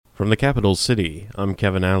From the capital city, I'm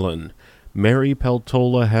Kevin Allen. Mary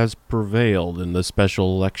Peltola has prevailed in the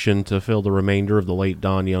special election to fill the remainder of the late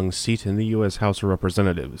Don Young's seat in the U.S. House of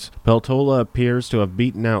Representatives. Peltola appears to have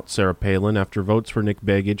beaten out Sarah Palin after votes for Nick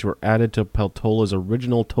Begich were added to Peltola's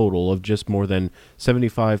original total of just more than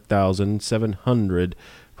 75,700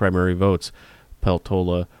 primary votes.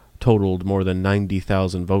 Peltola totaled more than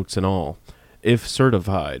 90,000 votes in all. If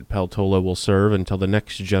certified, Peltola will serve until the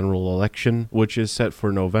next general election, which is set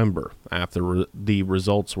for November. After the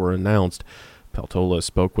results were announced, Peltola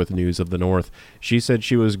spoke with News of the North. She said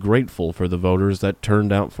she was grateful for the voters that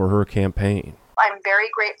turned out for her campaign. I'm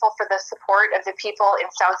very grateful for the support of the people in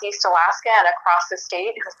Southeast Alaska and across the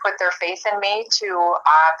state who've put their faith in me to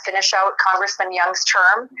finish out Congressman Young's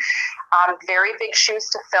term. Very big shoes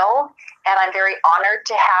to fill, and I'm very honored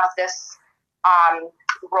to have this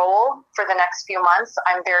role for the next few months.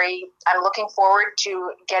 I'm looking forward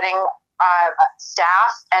to getting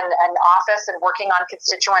staff and an office and working on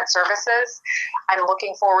constituent services. I'm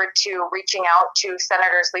looking forward to reaching out to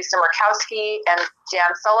Senators Lisa Murkowski and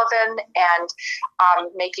Dan Sullivan and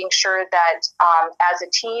making sure that as a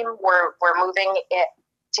team we're moving it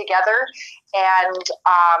together. And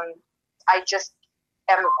I just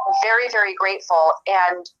am very, very grateful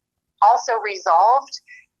and also resolved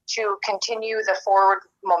to continue the forward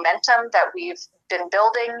momentum that we've been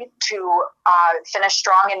building to finish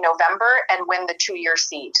strong in November and win the 2-year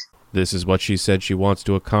seat. This is what she said she wants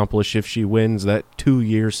to accomplish if she wins that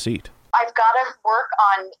 2-year seat. I've got to work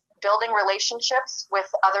on building relationships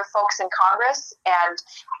with other folks in Congress and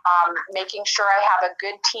making sure I have a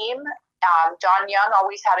good team. Don Young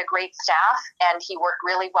always had a great staff, and he worked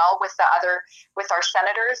really well with our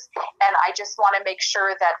senators. And I just want to make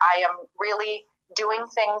sure that I am really doing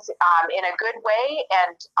things in a good way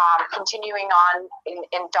and continuing on in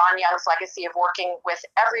Don Young's legacy of working with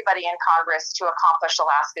everybody in Congress to accomplish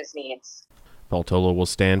Alaska's needs. Peltola will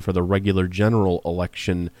stand for the regular general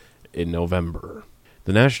election in November.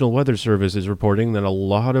 The National Weather Service is reporting that a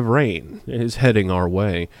lot of rain is heading our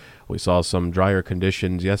way. We saw some drier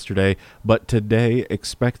conditions yesterday, but today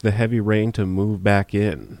expect the heavy rain to move back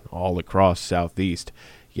in all across southeast.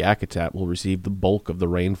 Yakutat will receive the bulk of the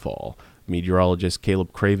rainfall. Meteorologist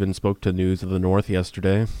Caleb Craven spoke to News of the North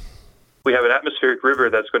yesterday. We have an atmospheric river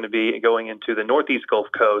that's going to be going into the northeast Gulf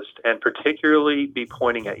Coast and particularly be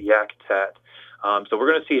pointing at Yakutat. So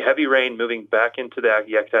we're going to see heavy rain moving back into the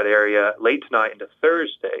Yakutat area late tonight into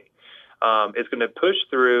Thursday. It's going to push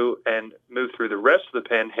through and move through the rest of the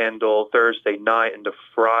Panhandle Thursday night into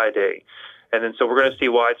Friday. And then so we're going to see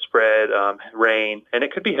widespread rain, and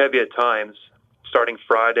it could be heavy at times, starting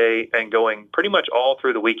Friday and going pretty much all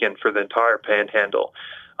through the weekend for the entire Panhandle.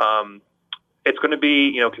 It's going to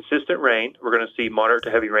be, consistent rain. We're going to see moderate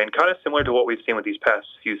to heavy rain, kind of similar to what we've seen with these past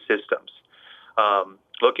few systems.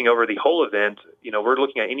 Looking over the whole event, we're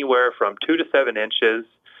looking at anywhere from 2 to 7 inches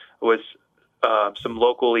with some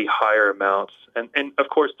locally higher amounts. And of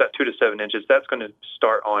course, that 2 to 7 inches, that's going to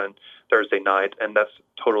start on Thursday night, and that's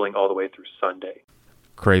totaling all the way through Sunday.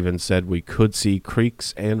 Craven said we could see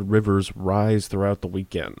creeks and rivers rise throughout the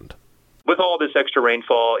weekend. With all this extra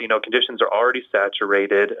rainfall, conditions are already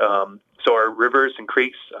saturated. So our rivers and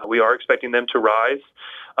creeks, we are expecting them to rise.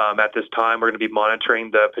 At this time, we're going to be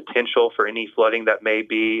monitoring the potential for any flooding that may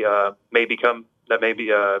become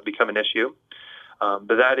an issue.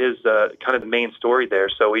 But that is kind of the main story there.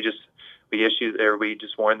 So we just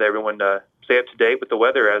warned everyone to stay up to date with the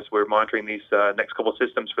weather as we're monitoring these next couple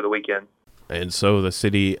systems for the weekend. And so the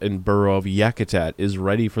city and borough of Yakutat is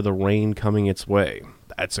ready for the rain coming its way.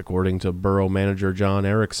 That's according to borough manager John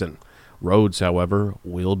Erickson. Roads, however,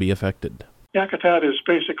 will be affected. Yakutat is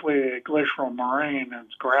basically a glacial moraine and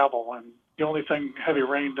it's gravel, and the only thing heavy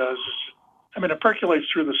rain does is, it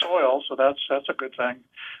percolates through the soil, so that's a good thing,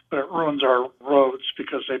 but it ruins our roads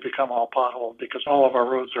because they become all potholed because all of our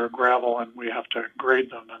roads are gravel and we have to grade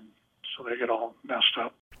them, and so they get all messed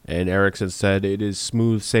up. And Erickson said it is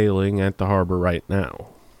smooth sailing at the harbor right now.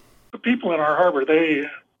 The people in our harbor, they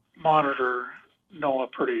monitor NOAA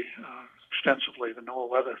pretty extensively, the NOAA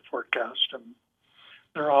weather forecast, and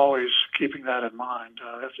they're always keeping that in mind.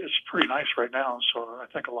 It's pretty nice right now, so I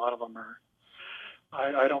think a lot of them are.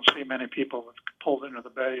 I don't see many people that pulled into the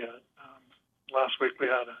bay yet. Last week we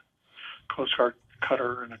had a Coast Guard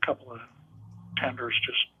cutter and a couple of tenders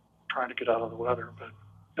just trying to get out of the weather, but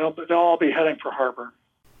they'll all be heading for harbor.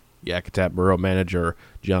 Yakutat Borough Manager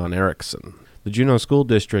John Erickson. The Juneau School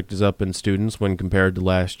District is up in students when compared to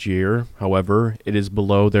last year. However, it is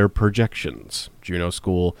below their projections. Juneau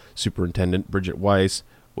School Superintendent Bridget Weiss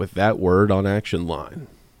with that word on Action Line.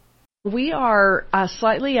 We are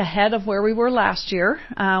slightly ahead of where we were last year.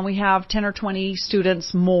 We have 10 or 20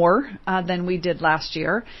 students more than we did last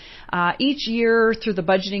year. Each year through the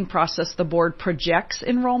budgeting process, the board projects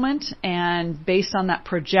enrollment, and based on that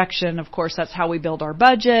projection, of course, that's how we build our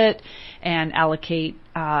budget and allocate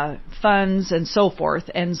funds and so forth.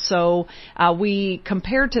 And so we,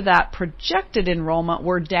 compared to that projected enrollment,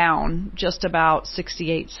 we're down just about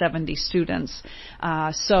 68, 70 students.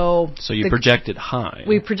 So you projected high.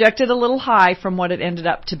 We projected a little high from what it ended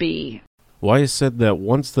up to be. Weiss said that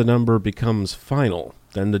once the number becomes final,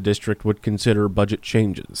 then the district would consider budget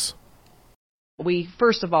changes. We,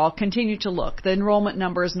 first of all, continue to look. The enrollment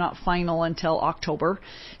number is not final until October,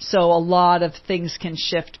 so a lot of things can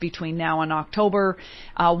shift between now and October.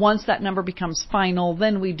 Once that number becomes final,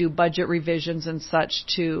 then we do budget revisions and such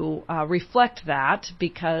to reflect that,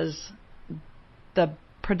 because the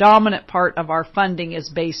predominant part of our funding is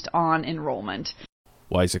based on enrollment.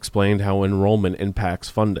 Weiss explained how enrollment impacts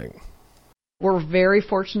funding. We're very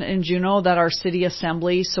fortunate in Juneau that our city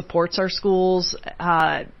assembly supports our schools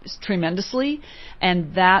tremendously,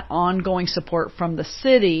 and that ongoing support from the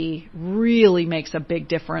city really makes a big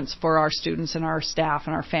difference for our students and our staff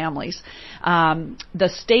and our families. The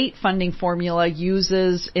state funding formula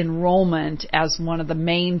uses enrollment as one of the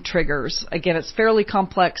main triggers. Again, it's fairly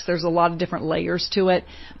complex. There's a lot of different layers to it,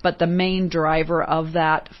 but the main driver of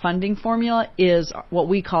that funding formula is what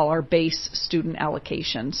we call our base student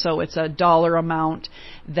allocation. So it's a dollar amount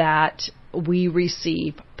that we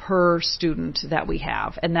receive per student that we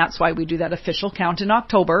have. And that's why we do that official count in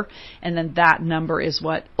October. And then that number is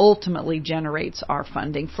what ultimately generates our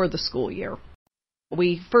funding for the school year.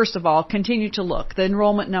 We, first of all, continue to look. The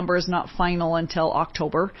enrollment number is not final until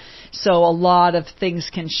October, so a lot of things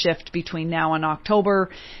can shift between now and October.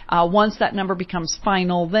 Once that number becomes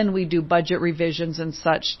final, then we do budget revisions and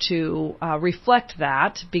such to reflect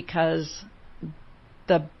that, because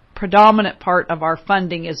the predominant part of our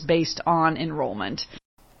funding is based on enrollment.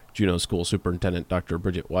 Juneau School Superintendent Dr.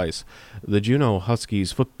 Bridget Weiss. The Juneau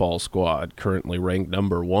Huskies football squad, currently ranked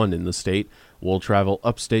number 1 in the state, will travel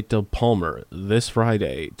upstate to Palmer this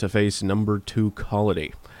Friday to face number 2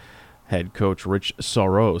 Colony. Head coach Rich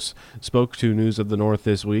Soros spoke to News of the North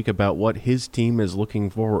this week about what his team is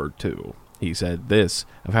looking forward to. He said this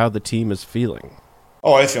of how the team is feeling.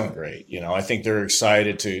 Oh, I'm feeling great. I think they're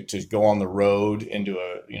excited to go on the road into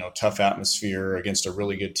a, tough atmosphere against a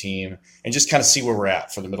really good team and just kind of see where we're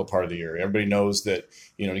at for the middle part of the year. Everybody knows that,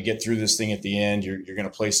 to get through this thing at the end, you're going to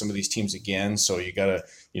play some of these teams again. So you got to,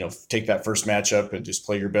 take that first matchup and just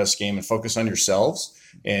play your best game and focus on yourselves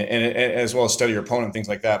and as well as study your opponent and things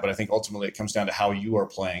like that. But I think ultimately it comes down to how you are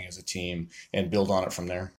playing as a team and build on it from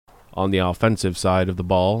there. On the offensive side of the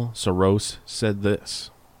ball, Soros said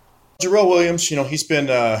this. Jarrell Williams, he's been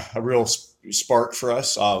a real spark for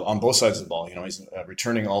us on both sides of the ball. He's a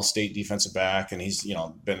returning all-state defensive back, and he's,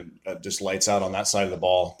 been just lights out on that side of the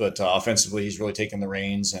ball. But offensively, he's really taken the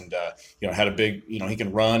reins and, had a big, he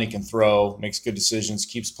can run, he can throw, makes good decisions,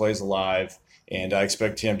 keeps plays alive. And I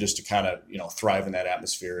expect him just to kind of, thrive in that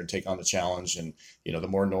atmosphere and take on the challenge. And, the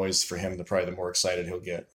more noise for him, the more excited he'll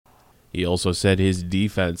get. He also said his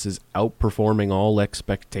defense is outperforming all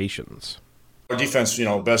expectations. Our defense,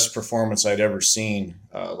 best performance I'd ever seen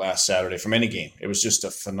last Saturday from any game. It was just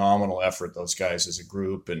a phenomenal effort, those guys as a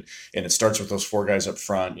group. And it starts with those 4 guys up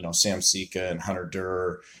front, Sam Sika and Hunter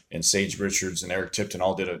Durr and Sage Richards and Eric Tipton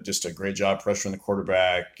all did just a great job pressuring the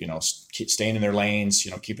quarterback, staying in their lanes,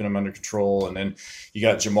 keeping them under control. And then you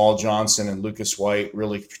got Jamal Johnson and Lucas White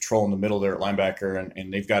really patrolling the middle there at linebacker,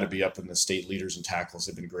 and they've got to be up in the state leaders and tackles.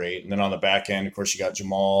 They've been great. And then on the back end, of course, you got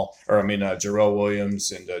Jarrell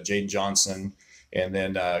Williams and Jaden Johnson. And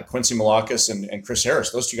then Quincy Malakas and Chris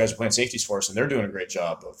Harris, those 2 guys are playing safeties for us, and they're doing a great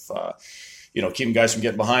job of, keeping guys from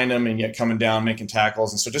getting behind them and yet coming down, making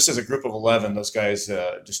tackles. And so just as a group of 11, those guys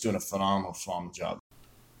just doing a phenomenal job.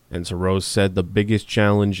 And Soros said the biggest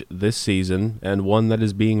challenge this season, and one that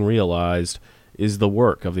is being realized, is the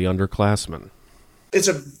work of the underclassmen. It's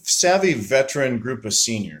a savvy veteran group of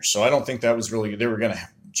seniors, so I don't think that was really – they were going to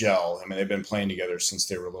gel. I mean, they've been playing together since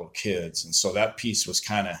they were little kids, and so that piece was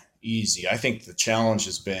kind of easy. I think the challenge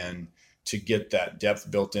has been to get that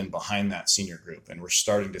depth built in behind that senior group, and we're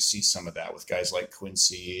starting to see some of that with guys like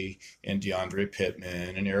Quincy and DeAndre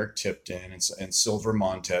Pittman and Eric Tipton and Silver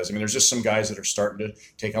Montez. I mean, there's just some guys that are starting to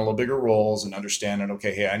take on a little bigger roles and understanding,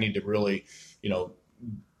 okay, hey, I need to really,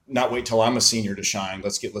 not wait till I'm a senior to shine.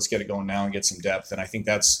 Let's get it going now and get some depth. And I think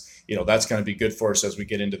that's going to be good for us as we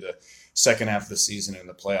get into the second half of the season and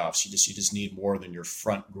the playoffs. You just need more than your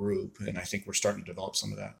front group, and I think we're starting to develop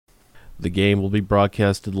some of that. The game will be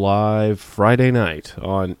broadcasted live Friday night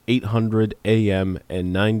on 800 AM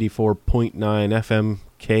and 94.9 FM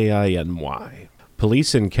KINY.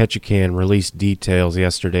 Police in Ketchikan released details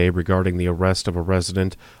yesterday regarding the arrest of a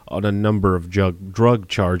resident on a number of drug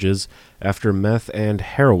charges after meth and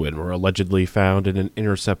heroin were allegedly found in an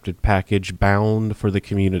intercepted package bound for the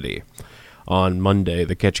community. On Monday,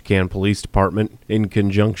 the Ketchikan Police Department, in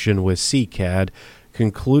conjunction with CCAD,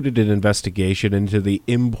 concluded an investigation into the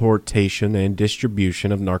importation and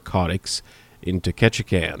distribution of narcotics into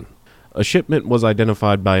Ketchikan. A shipment was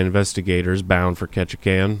identified by investigators bound for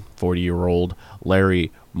Ketchikan. 40-year-old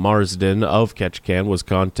Larry Marsden of Ketchikan was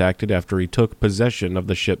contacted after he took possession of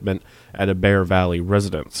the shipment at a Bear Valley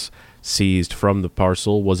residence. Seized from the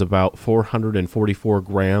parcel was about 444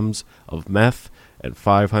 grams of meth and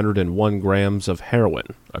 501 grams of heroin,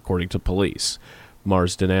 according to police.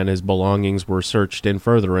 Marsden and his belongings were searched in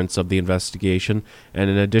furtherance of the investigation,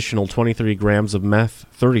 and an additional 23 grams of meth,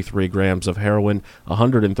 33 grams of heroin,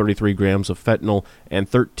 133 grams of fentanyl, and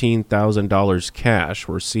 $13,000 cash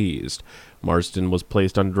were seized. Marsden was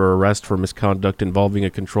placed under arrest for misconduct involving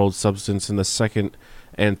a controlled substance in the second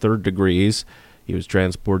and third degrees. He was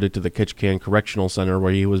transported to the Ketchikan Correctional Center,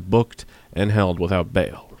 where he was booked and held without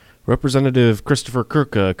bail. Representative Christopher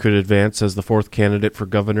Kurka could advance as the fourth candidate for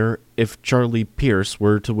governor if Charlie Pierce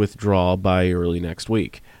were to withdraw by early next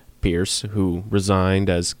week. Pierce, who resigned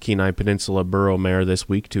as Kenai Peninsula Borough mayor this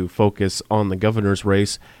week to focus on the governor's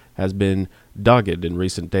race, has been dogged in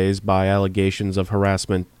recent days by allegations of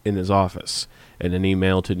harassment in his office. In an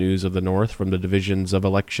email to News of the North from the Divisions of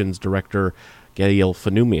Elections Director Gail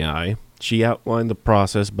Fanumii, she outlined the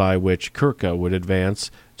process by which Kurka would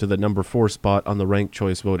advance to the number 4 spot on the ranked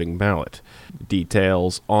choice voting ballot.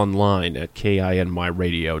 Details online at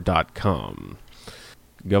KINYradio.com.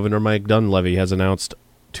 Governor Mike Dunleavy has announced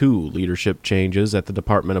 2 leadership changes at the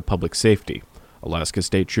Department of Public Safety. Alaska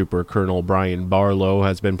State Trooper Colonel Brian Barlow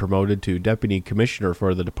has been promoted to Deputy Commissioner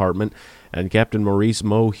for the department, and Captain Maurice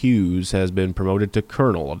Mo Hughes has been promoted to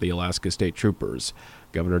Colonel of the Alaska State Troopers.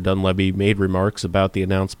 Governor Dunleavy made remarks about the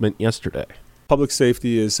announcement yesterday. Public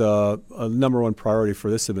safety is a number one priority for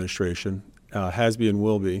this administration, has been and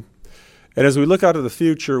will be. And as we look out to the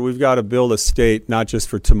future, we've got to build a state not just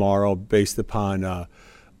for tomorrow based upon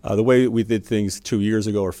the way we did things 2 years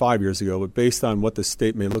ago or 5 years ago, but based on what the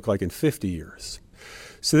state may look like in 50 years.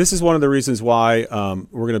 So this is one of the reasons why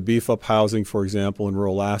we're going to beef up housing, for example, in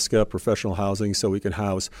rural Alaska, professional housing, so we can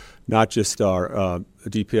house not just our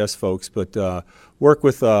DPS folks, but work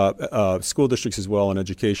with school districts as well in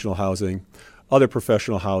educational housing, other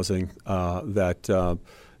professional housing that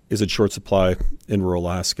is in short supply in rural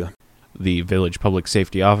Alaska. The Village Public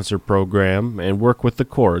Safety Officer Program and work with the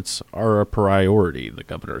courts are a priority, the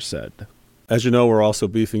governor said. As you know, we're also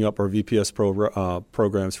beefing up our VPS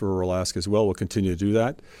programs for rural Alaska as well. We'll continue to do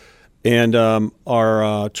that. And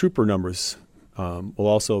our trooper numbers will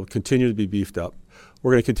also continue to be beefed up.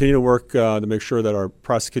 We're going to continue to work to make sure that our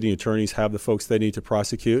prosecuting attorneys have the folks they need to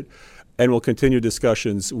prosecute, and we'll continue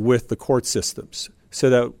discussions with the court systems so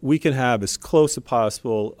that we can have as close as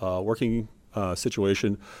possible working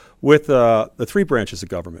situation with the 3 branches of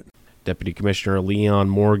government. Deputy Commissioner Leon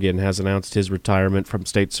Morgan has announced his retirement from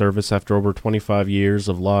state service after over 25 years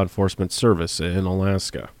of law enforcement service in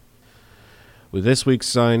Alaska. With this week's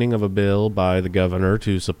signing of a bill by the governor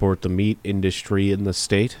to support the meat industry in the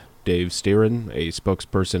state, Dave Stieren, a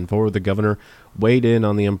spokesperson for the governor, weighed in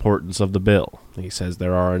on the importance of the bill. He says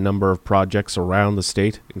there are a number of projects around the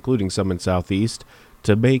state, including some in Southeast,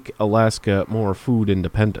 to make Alaska more food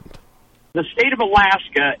independent. The state of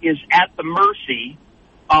Alaska is at the mercy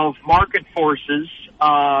of market forces,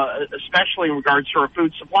 especially in regards to our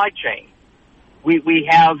food supply chain. We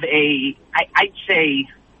have I'd say,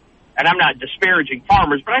 and I'm not disparaging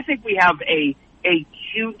farmers, but I think we have a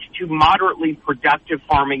cute to moderately productive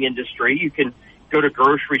farming industry. You can go to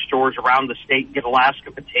grocery stores around the state and get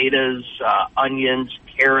Alaska potatoes, onions,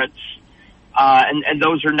 carrots, and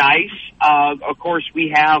those are nice. Of course,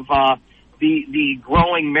 we have the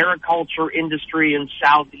growing mariculture industry in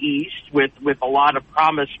Southeast with a lot of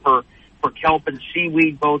promise for kelp and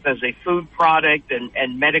seaweed, both as a food product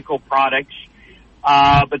and medical products.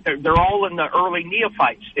 But they're all in the early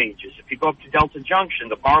neophyte stages. If you go up to Delta Junction,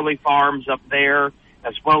 the barley farms up there,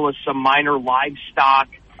 as well as some minor livestock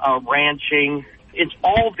ranching, it's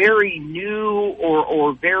all very new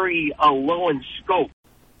or very low in scope.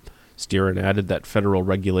 Stieren added that federal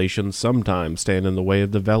regulations sometimes stand in the way of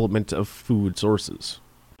development of food sources.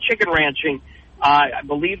 Chicken ranching, I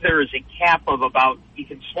believe there is a cap of about, you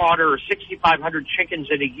can slaughter 6,500 chickens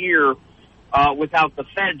in a year without the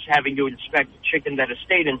feds having to inspect the chicken that a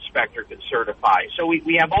state inspector could certify. So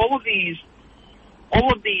we have all of these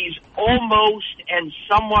almost and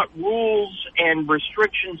somewhat rules and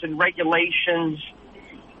restrictions and regulations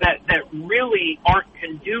that really aren't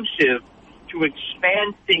conducive to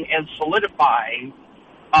expanding and solidifying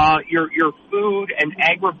your food and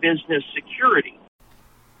agribusiness security.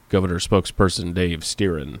 Governor spokesperson Dave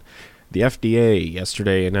Stieren. The FDA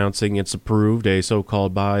yesterday announcing it's approved a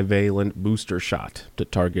so-called bivalent booster shot to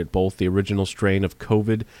target both the original strain of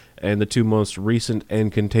COVID and the two most recent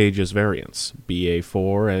and contagious variants,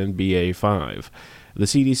 BA4 and BA5. The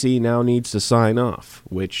CDC now needs to sign off,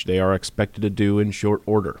 which they are expected to do in short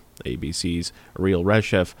order. ABC's Ariel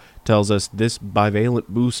Reshef tells us this bivalent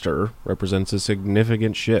booster represents a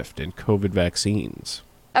significant shift in COVID vaccines.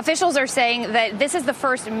 Officials are saying that this is the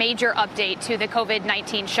first major update to the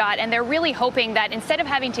COVID-19 shot, and they're really hoping that instead of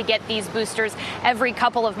having to get these boosters every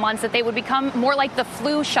couple of months, that they would become more like the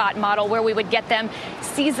flu shot model where we would get them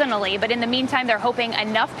seasonally. But in the meantime, they're hoping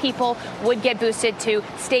enough people would get boosted to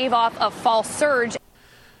stave off a fall surge.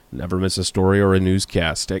 Never miss a story or a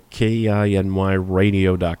newscast at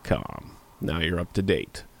KINYradio.com. Now you're up to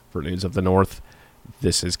date. For News of the North,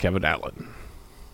 this is Kevin Allen.